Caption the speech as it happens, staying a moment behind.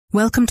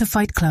Welcome to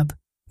Fight Club,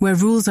 where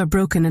rules are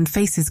broken and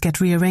faces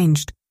get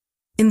rearranged.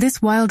 In this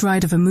wild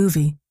ride of a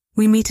movie,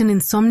 we meet an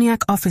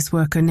insomniac office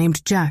worker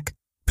named Jack,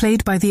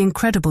 played by the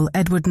incredible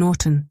Edward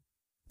Norton.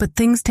 But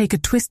things take a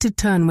twisted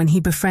turn when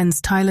he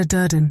befriends Tyler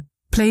Durden,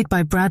 played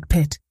by Brad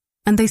Pitt,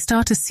 and they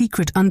start a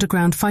secret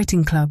underground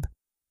fighting club.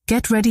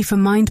 Get ready for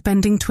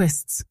mind-bending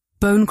twists,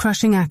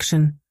 bone-crushing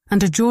action,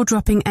 and a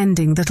jaw-dropping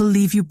ending that'll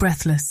leave you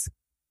breathless.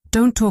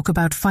 Don't talk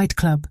about Fight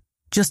Club,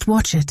 just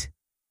watch it.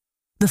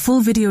 The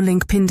full video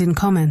link pinned in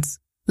comments.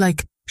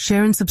 Like,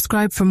 share and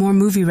subscribe for more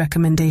movie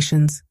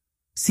recommendations.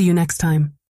 See you next time.